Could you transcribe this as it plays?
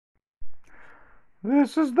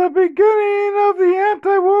This is the beginning of the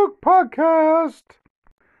Anti-Woke Podcast.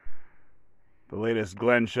 The latest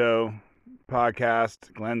Glenn Show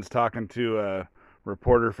podcast. Glenn's talking to a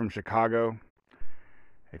reporter from Chicago.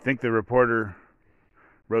 I think the reporter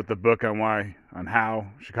wrote the book on how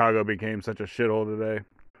Chicago became such a shithole today,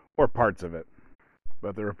 or parts of it.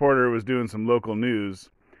 But the reporter was doing some local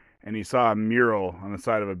news, and he saw a mural on the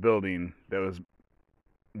side of a building that was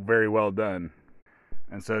very well done.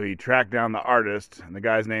 And so he tracked down the artist, and the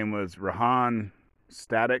guy's name was Rahan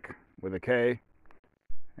Static with a K.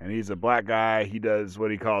 And he's a black guy. He does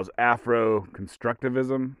what he calls Afro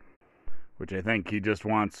constructivism, which I think he just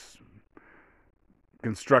wants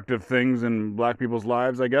constructive things in black people's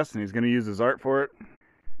lives, I guess, and he's going to use his art for it.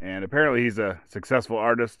 And apparently he's a successful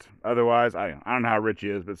artist. Otherwise, I don't know how rich he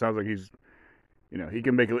is, but it sounds like he's, he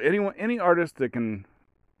can make any artist that can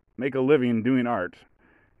make a living doing art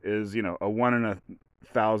is, a 1 in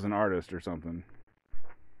 1,000 artist or something.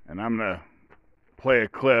 And I'm going to play a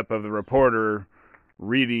clip of the reporter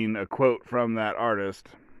reading a quote from that artist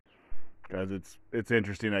because it's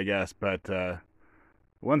interesting, I guess. But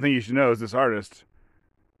one thing you should know is this artist,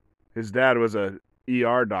 his dad was a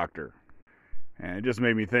ER doctor. And it just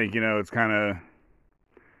made me think, it's kind of,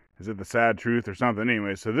 is it the sad truth or something?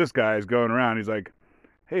 Anyway, so this guy is going around. He's like,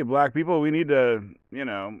 hey, black people, we need to,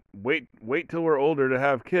 wait till we're older to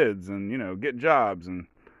have kids and, get jobs and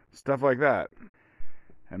stuff like that.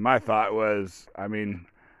 And my thought was,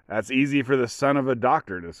 that's easy for the son of a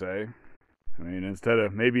doctor to say. Instead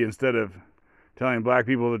of telling black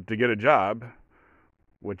people to get a job,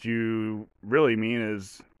 what you really mean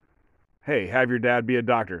is, hey, have your dad be a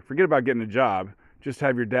doctor. Forget about getting a job. Just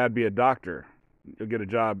have your dad be a doctor. You'll get a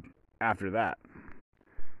job after that.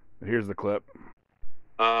 But here's the clip.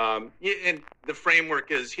 And the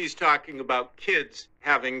framework is he's talking about kids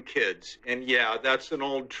having kids. And yeah, that's an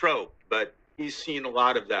old trope, but he's seen a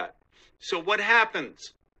lot of that. So what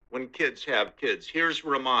happens when kids have kids? Here's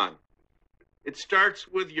Rahman. It starts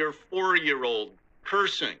with your 4-year-old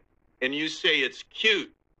cursing, and you say it's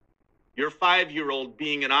cute. Your 5-year-old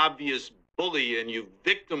being an obvious bully, and you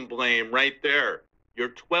victim blame right there. Your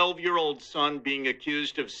 12-year-old son being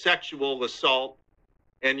accused of sexual assault,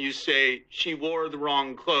 and you say she wore the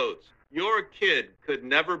wrong clothes. Your kid could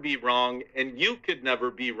never be wrong, and you could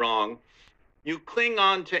never be wrong. You cling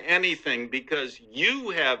on to anything because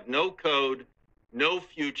you have no code, no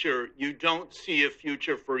future. You don't see a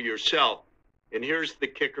future for yourself. And here's the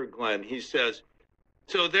kicker, Glenn. He says,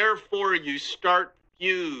 so therefore you start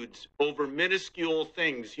feuds over minuscule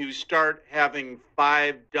things. You start having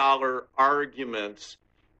 $5 arguments.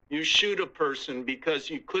 You shoot a person because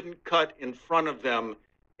you couldn't cut in front of them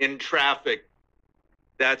in traffic.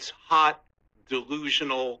 That's hot,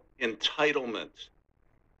 delusional entitlement.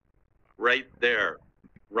 Right there.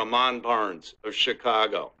 Rahman Barnes of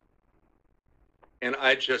Chicago. And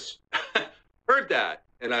I just heard that,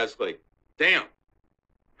 and I was like, damn.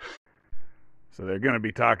 So they're going to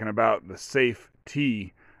be talking about the Safe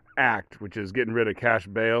T Act, which is getting rid of cash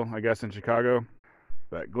bail, I guess, in Chicago.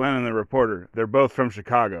 But Glenn and the reporter, they're both from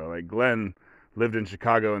Chicago. Like, Glenn lived in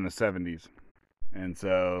Chicago in the 70s. And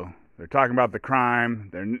so they're talking about the crime.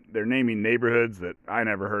 They're naming neighborhoods that I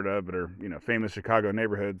never heard of, but are, famous Chicago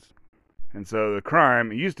neighborhoods. And so the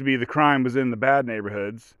crime, it used to be the crime was in the bad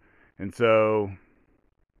neighborhoods. And so,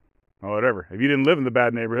 well, whatever. If you didn't live in the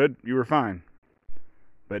bad neighborhood, you were fine.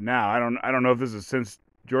 But now, I don't know if this is since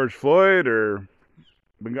George Floyd or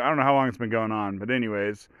I don't know how long it's been going on. But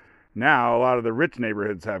anyways, now a lot of the rich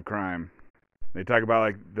neighborhoods have crime. They talk about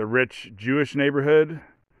like the rich Jewish neighborhood.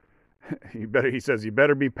 He says you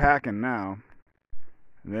better be packing now.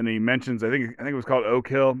 And then he mentions I think it was called Oak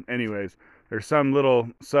Hill. Anyways, there's some little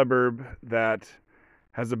suburb that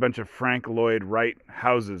has a bunch of Frank Lloyd Wright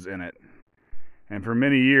houses in it. And for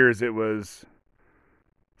many years it was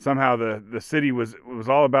somehow the city was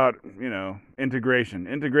all about,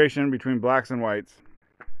 integration between blacks and whites.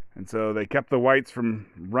 And so they kept the whites from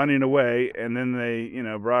running away, and then they,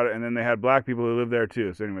 and then they had black people who lived there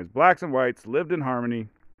too. So anyways, blacks and whites lived in harmony.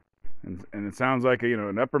 And it sounds like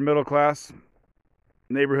an upper middle class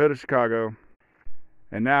neighborhood of Chicago.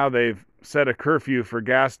 And now they've set a curfew for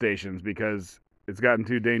gas stations because it's gotten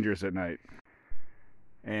too dangerous at night.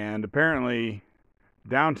 And apparently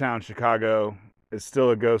downtown Chicago is still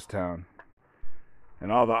a ghost town.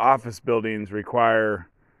 And all the office buildings require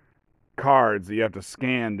cards that you have to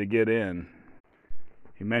scan to get in.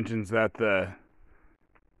 He mentions that the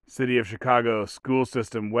City of Chicago school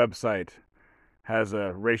system website has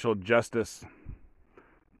a racial justice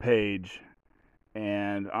page,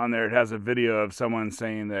 and on there it has a video of someone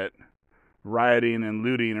saying that rioting and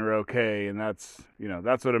looting are okay, and that's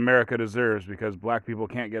what America deserves because black people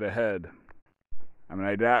can't get ahead. I mean,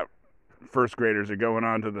 I doubt first graders are going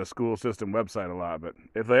onto the school system website a lot, but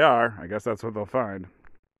if they are, I guess that's what they'll find.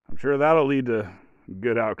 I'm sure that'll lead to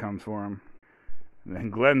good outcomes for them. And then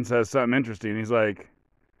Glenn says something interesting. He's like,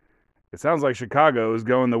 it sounds like Chicago is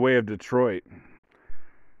going the way of Detroit.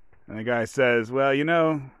 And the guy says, well,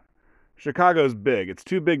 Chicago's big. It's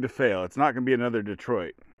too big to fail. It's not going to be another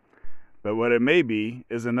Detroit. But what it may be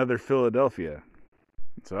is another Philadelphia.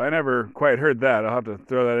 So I never quite heard that. I'll have to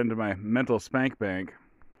throw that into my mental spank bank.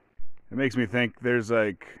 It makes me think there's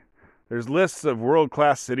lists of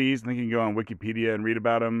world-class cities. I think you can go on Wikipedia and read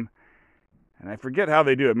about them. And I forget how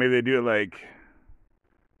they do it. Maybe they do it like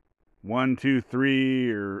 1, 2,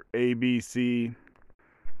 3 or A, B, C.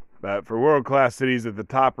 But for world-class cities at the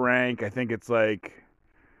top rank, I think it's like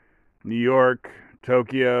New York,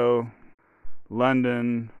 Tokyo,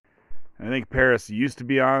 London. I think Paris used to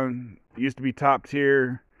be top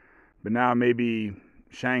tier, but now maybe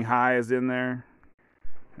Shanghai is in there.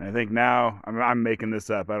 And I think now, I'm making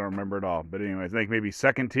this up, I don't remember it all. But anyways, I think maybe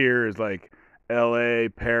second tier is like LA,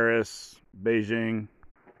 Paris, Beijing,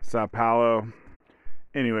 Sao Paulo.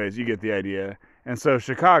 Anyways, you get the idea. And so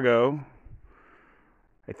Chicago,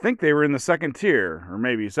 I think they were in the second tier, or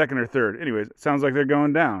maybe second or third. Anyways, it sounds like they're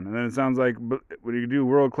going down. And then it sounds like when you do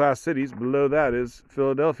world-class cities, below that is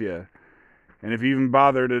Philadelphia. And if you even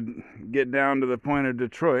bother to get down to the point of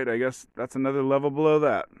Detroit, I guess that's another level below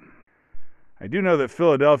that. I do know that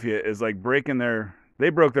Philadelphia is like they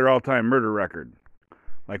broke their all-time murder record.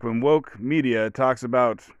 Like when woke media talks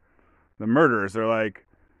about the murders, they're like,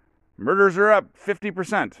 murders are up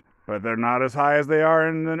 50%, but they're not as high as they are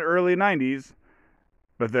in the early 90s.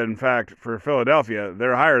 But then, in fact, for Philadelphia,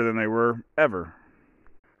 they're higher than they were ever.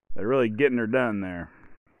 They're really getting her done there.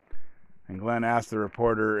 And Glenn asked the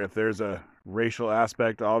reporter if there's a racial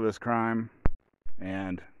aspect to all this crime,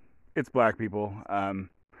 and it's black people.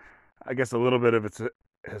 I guess a little bit of it's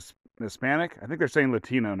Hispanic. I think they're saying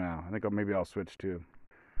Latino now. I think maybe I'll switch too.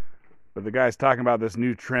 But the guy's talking about this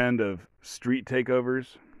new trend of street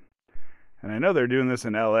takeovers. And I know they're doing this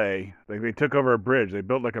in LA. Like they took over a bridge. They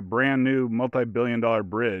built like a brand new multi-billion-dollar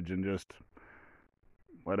bridge and just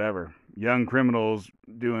whatever. Young criminals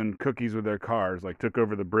doing cookies with their cars like took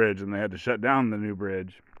over the bridge and they had to shut down the new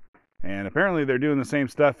bridge. And apparently they're doing the same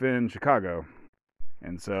stuff in Chicago.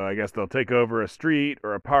 And so I guess they'll take over a street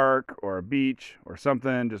or a park or a beach or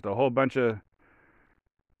something. Just a whole bunch of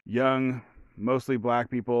young, mostly black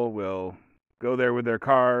people will go there with their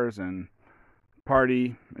cars and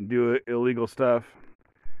party and do illegal stuff.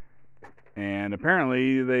 And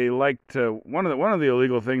apparently they like to, one of the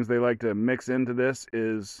illegal things they like to mix into this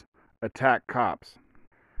is attack cops.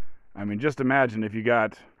 I mean, just imagine if you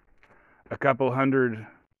got a couple hundred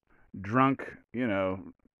drunk,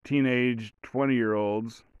 teenage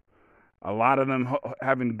 20-year-olds, a lot of them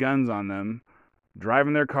having guns on them,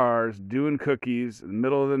 driving their cars, doing cookies in the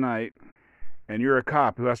middle of the night, and you're a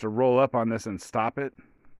cop who has to roll up on this and stop it.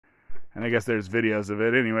 And I guess there's videos of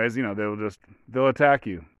it. Anyways, they'll attack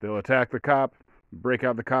you. They'll attack the cop, break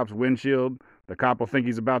out the cop's windshield. The cop will think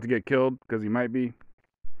he's about to get killed because he might be.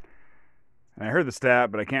 And I heard the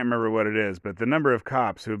stat, but I can't remember what it is. But the number of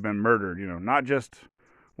cops who have been murdered, not just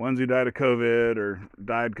ones who died of COVID or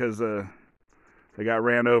died because they got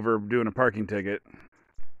ran over doing a parking ticket.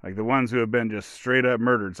 Like the ones who have been just straight up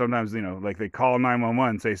murdered. Sometimes, like they call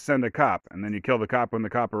 911, say send a cop, and then you kill the cop when the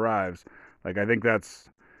cop arrives. Like I think that's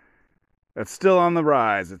still on the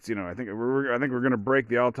rise. It's I think we're going to break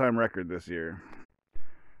the all-time record this year.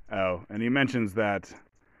 Oh, and he mentions that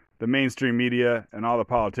the mainstream media and all the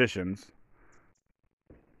politicians,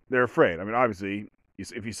 they're afraid. I mean, obviously,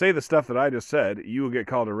 if you say the stuff that I just said, you will get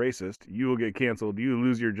called a racist, you will get canceled, you will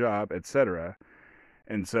lose your job, etc.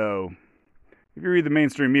 And so, if you read the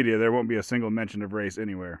mainstream media, there won't be a single mention of race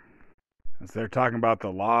anywhere. And so they're talking about the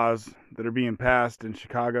laws that are being passed in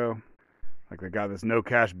Chicago. Like they got this no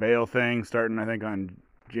cash bail thing starting, I think, on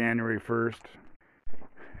January 1st.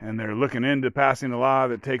 And they're looking into passing a law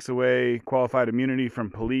that takes away qualified immunity from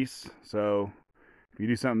police. So if you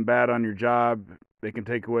do something bad on your job, they can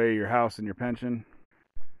take away your house and your pension.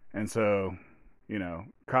 And so,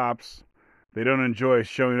 cops, they don't enjoy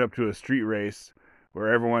showing up to a street race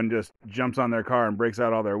where everyone just jumps on their car and breaks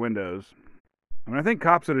out all their windows. I mean, I think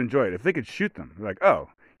cops would enjoy it if they could shoot them. They're like, oh,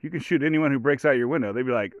 you can shoot anyone who breaks out your window. They'd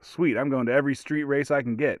be like, sweet, I'm going to every street race I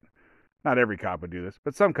can get. Not every cop would do this,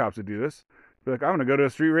 but some cops would do this. Be like, I'm going to go to a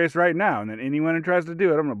street race right now, and then anyone who tries to do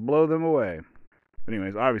it, I'm going to blow them away. But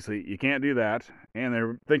anyways, obviously, you can't do that, and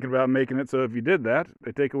they're thinking about making it so if you did that,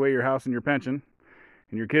 they take away your house and your pension,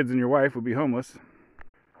 and your kids and your wife would be homeless.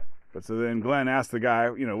 But so then Glenn asked the guy,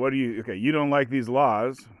 you don't like these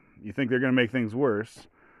laws. You think they're going to make things worse.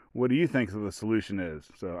 What do you think the solution is?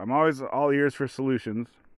 So I'm always all ears for solutions.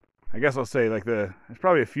 I guess I'll say there's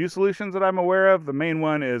probably a few solutions that I'm aware of. The main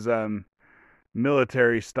one is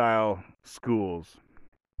military style schools.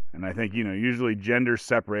 And I think, usually gender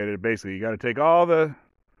separated. Basically, you got to take all the,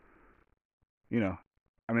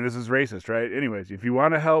 this is racist, right? Anyways, if you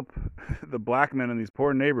want to help the black men in these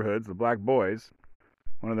poor neighborhoods, the black boys,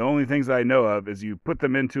 one of the only things I know of is you put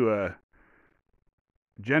them into a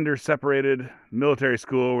gender separated military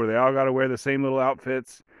school where they all got to wear the same little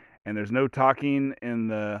outfits and there's no talking in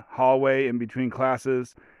the hallway in between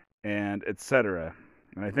classes and etc.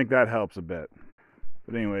 And I think that helps a bit.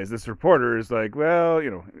 But anyways, this reporter is like, well,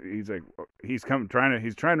 he's trying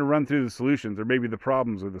to run through the solutions or maybe the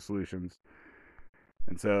problems of the solutions.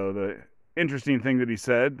 And so the interesting thing that he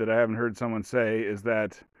said that I haven't heard someone say is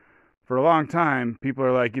that for a long time, people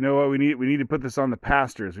are like, you know what, we need to put this on the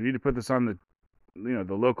pastors. We need to put this on the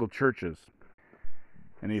local churches.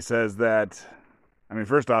 And he says that,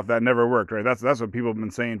 first off, that never worked, right? That's what people have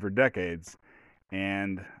been saying for decades.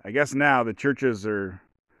 And I guess now the churches they're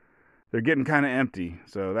getting kind of empty.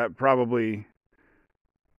 So that probably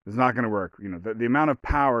is not going to work. The amount of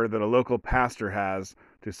power that a local pastor has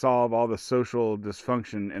to solve all the social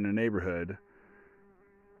dysfunction in a neighborhood.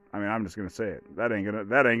 I'm just going to say it. That ain't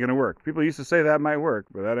going to work. People used to say that might work,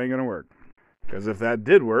 but that ain't going to work. Because if that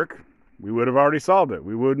did work, we would have already solved it.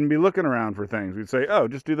 We wouldn't be looking around for things. We'd say, oh,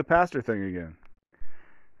 just do the pastor thing again.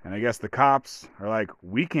 And I guess the cops are like,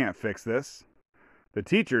 we can't fix this. The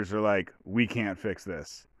teachers are like, we can't fix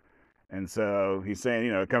this. And so he's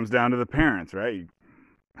saying, it comes down to the parents, right?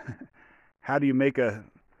 How do you make a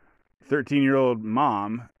 13-year-old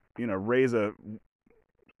mom, raise a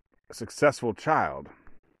successful child?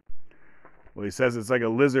 Well, he says it's like a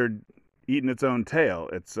lizard eating its own tail.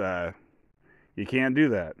 It's you can't do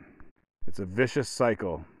that. It's a vicious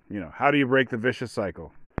cycle. How do you break the vicious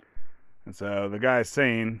cycle? And so the guy's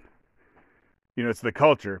saying, it's the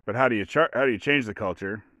culture, but how do you change the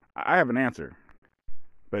culture? I have an answer.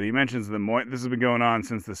 But he mentions this has been going on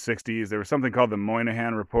since the 60s. There was something called the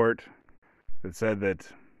Moynihan Report that said that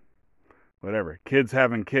kids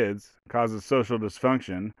having kids causes social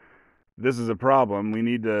dysfunction. This is a problem.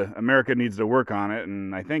 America needs to work on it.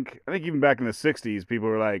 And I think even back in the 60s, people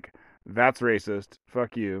were like, that's racist.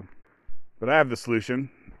 Fuck you. But I have the solution.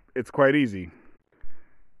 It's quite easy.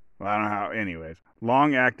 Well, I don't know how. Anyways,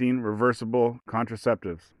 long-acting reversible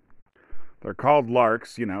contraceptives. They're called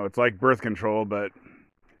LARCs. It's like birth control, but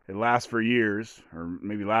it lasts for years, or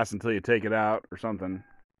maybe lasts until you take it out or something.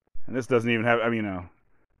 And this doesn't even have,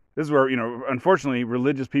 this is where, unfortunately,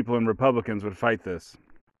 religious people and Republicans would fight this.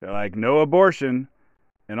 They're like, no abortion,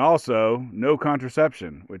 and also no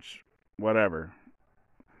contraception, which, whatever.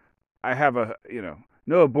 I have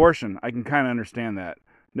no abortion, I can kind of understand that.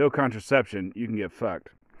 No contraception, you can get fucked.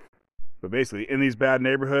 But basically, in these bad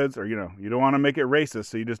neighborhoods, or, you don't want to make it racist,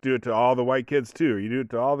 so you just do it to all the white kids, too. Or you do it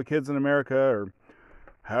to all the kids in America, or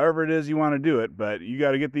however it is you want to do it, but you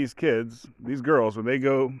got to get these kids, these girls, when they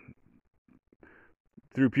go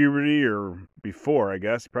through puberty or before, I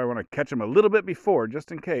guess. You probably want to catch them a little bit before,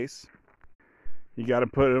 just in case. You got to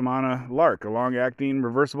put them on a LARC, a long-acting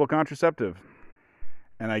reversible contraceptive.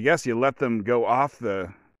 And I guess you let them go off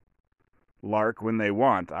the LARC when they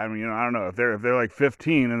want. I don't know. If they're like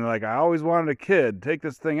 15 and they're like, I always wanted a kid, take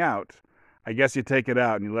this thing out. I guess you take it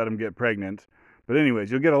out and you let them get pregnant. But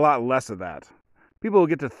anyways, you'll get a lot less of that. People will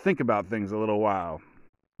get to think about things a little while.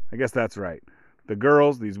 I guess that's right. The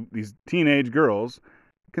girls, these teenage girls,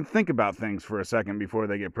 can think about things for a second before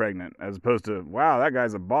they get pregnant, as opposed to, wow, that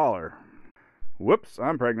guy's a baller. Whoops,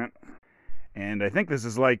 I'm pregnant. And I think this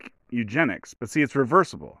is like eugenics, but see, it's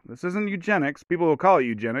reversible. This isn't eugenics. People will call it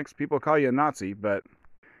eugenics. People call you a Nazi, but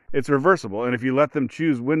it's reversible. And if you let them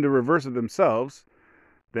choose when to reverse it themselves,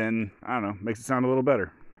 then, I don't know, makes it sound a little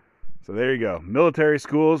better. So there you go. Military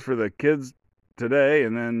schools for the kids today,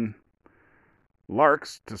 and then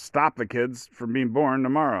LARCs to stop the kids from being born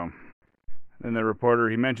tomorrow. Then the reporter,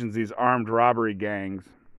 he mentions these armed robbery gangs,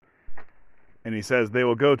 and he says they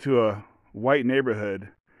will go to a white neighborhood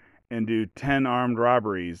and do 10 armed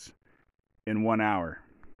robberies in 1 hour.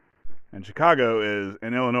 And Chicago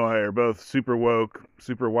and Illinois are both super woke,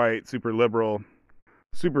 super white, super liberal,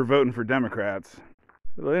 super voting for Democrats.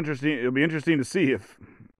 It'll be interesting to see if,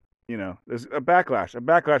 there's a backlash. A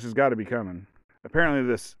backlash has got to be coming. Apparently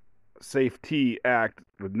this SAFE-T Act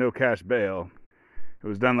with no cash bail, it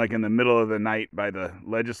was done like in the middle of the night by the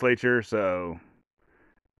legislature, so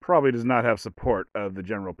probably does not have support of the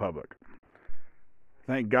general public.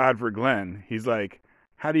 Thank God for Glenn. He's like,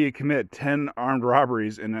 how do you commit 10 armed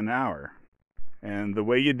robberies in an hour? And the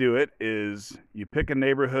way you do it is you pick a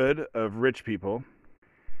neighborhood of rich people,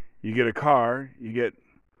 you get a car, you get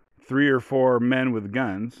 3 or 4 men with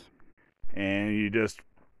guns, and you just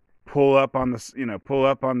pull up on the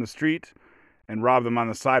street and rob them on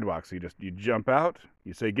the sidewalk. So you jump out,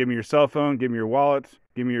 you say, give me your cell phone, give me your wallet,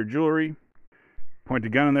 give me your jewelry, point a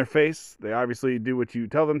gun in their face. They obviously do what you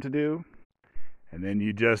tell them to do. And then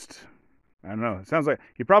you just, I don't know, it sounds like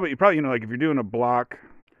you probably, like if you're doing a block,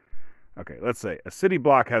 okay, let's say a city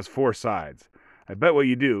block has 4 sides. I bet what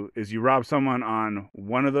you do is you rob someone on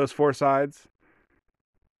one of those 4 sides.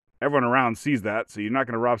 Everyone around sees that, so you're not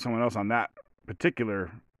going to rob someone else on that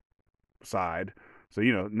particular side. So,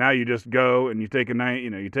 now you just go and you take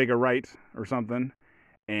you take a right or something,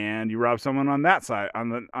 and you rob someone on that side,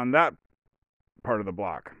 on that part of the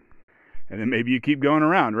block. And then maybe you keep going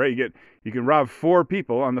around, right? You can rob 4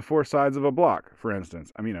 people on the 4 sides of a block, for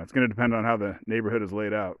instance. I mean, it's going to depend on how the neighborhood is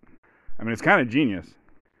laid out. I mean, it's kind of genius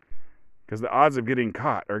because the odds of getting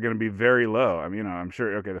caught are going to be very low. I mean, I'm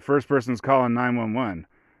sure, okay, the first person's calling 911.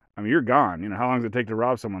 I mean, you're gone. How long does it take to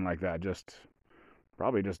rob someone like that?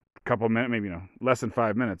 Probably just a couple minutes, maybe, less than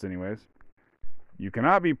 5 minutes anyways. You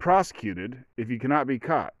cannot be prosecuted if you cannot be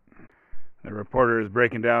caught. The reporter is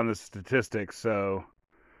breaking down the statistics. So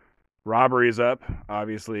robbery is up,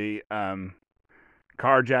 obviously.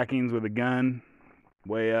 Carjackings with a gun,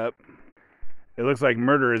 way up. It looks like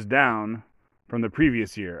murder is down from the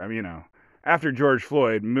previous year. I mean, after George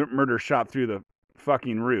Floyd, murder shot through the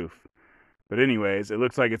fucking roof. But anyways, it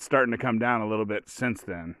looks like it's starting to come down a little bit since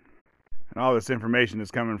then. And all this information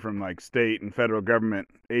is coming from like state and federal government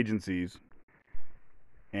agencies.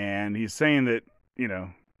 And he's saying that,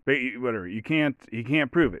 whatever, he can't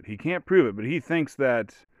prove it. He can't prove it, but he thinks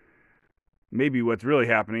that maybe what's really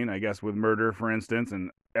happening, I guess, with murder, for instance,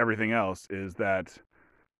 and everything else, is that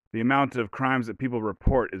the amount of crimes that people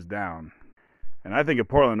report is down. And I think of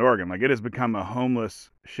Portland, Oregon, like it has become a homeless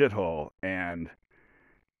shithole, and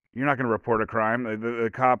you're not going to report a crime. The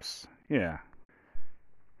cops, yeah.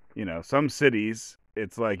 Some cities,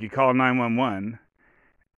 it's like you call 911,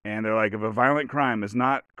 and they're like, if a violent crime is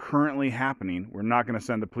not currently happening, we're not going to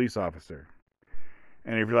send a police officer.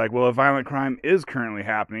 And if you're like, well, a violent crime is currently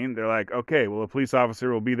happening, they're like, okay, well, a police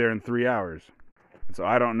officer will be there in 3 hours. And so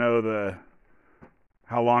I don't know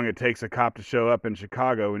how long it takes a cop to show up in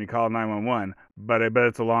Chicago when you call 911, but I bet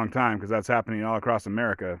it's a long time because that's happening all across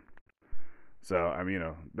America. So, I mean,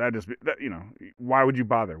 why would you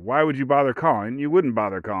bother? Why would you bother calling? You wouldn't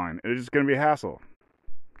bother calling. It's just going to be a hassle.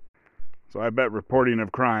 So I bet reporting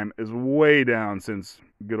of crime is way down since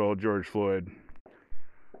good old George Floyd.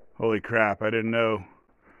 Holy crap, I didn't know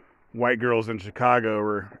white girls in Chicago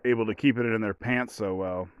were able to keep it in their pants so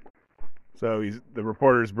well. So the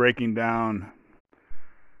reporter's breaking down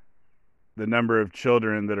the number of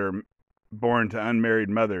children that are born to unmarried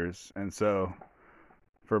mothers. And so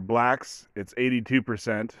for blacks, it's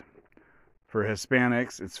 82%. For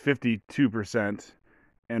Hispanics, it's 52%.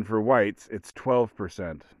 And for whites, it's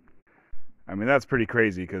 12%. I mean, that's pretty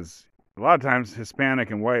crazy because a lot of times Hispanic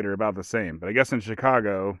and white are about the same. But I guess in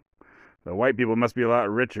Chicago, the white people must be a lot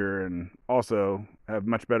richer and also have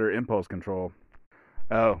much better impulse control.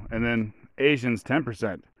 Oh, and then Asians,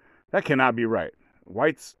 10%. That cannot be right.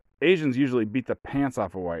 Asians usually beat the pants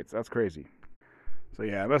off of whites. That's crazy. So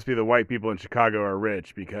yeah, it must be the white people in Chicago are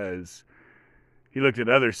rich because he looked at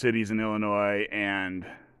other cities in Illinois and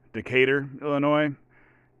Decatur, Illinois.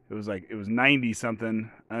 It was 90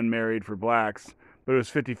 something unmarried for blacks, but it was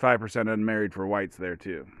 55% unmarried for whites there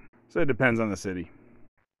too. So it depends on the city.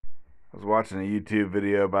 I was watching a YouTube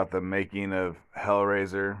video about the making of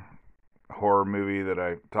Hellraiser, a horror movie that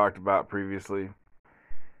I talked about previously.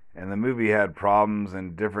 And the movie had problems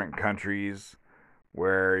in different countries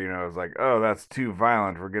where, it was like, oh, that's too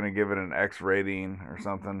violent. We're going to give it an X rating or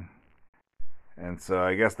something. And so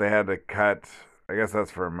I guess they had to cut, I guess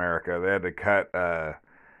that's for America, they had to cut a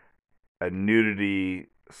nudity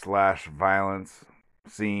 / violence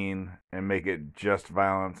scene and make it just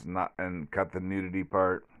violence, and cut the nudity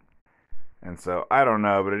part. And so I don't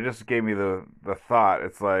know, but it just gave me the thought.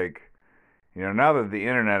 It's like, now that the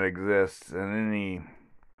internet exists and any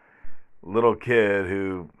little kid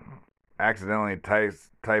who accidentally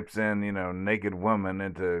types in, naked woman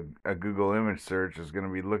into a Google image search is going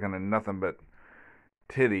to be looking at nothing but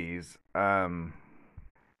titties.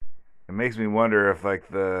 It makes me wonder if like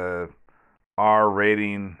the R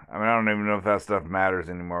rating, I mean, I don't even know if that stuff matters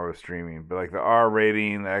anymore with streaming, but like the R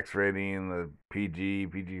rating, the X rating, the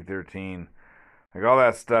PG-13, like all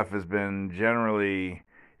that stuff has been generally,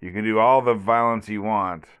 you can do all the violence you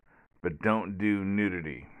want, but don't do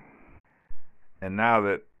nudity. And now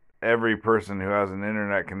that every person who has an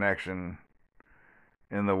internet connection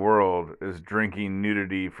in the world is drinking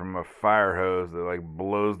nudity from a fire hose that like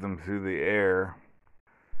blows them through the air,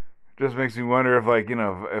 just makes me wonder if, like,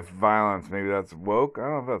 if violence, maybe that's woke. I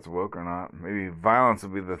don't know if that's woke or not. Maybe violence will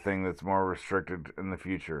be the thing that's more restricted in the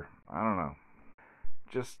future. I don't know.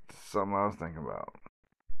 Just something I was thinking about.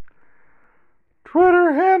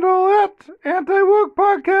 Twitter handle @AntiWoke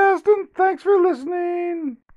Podcast, and thanks for listening.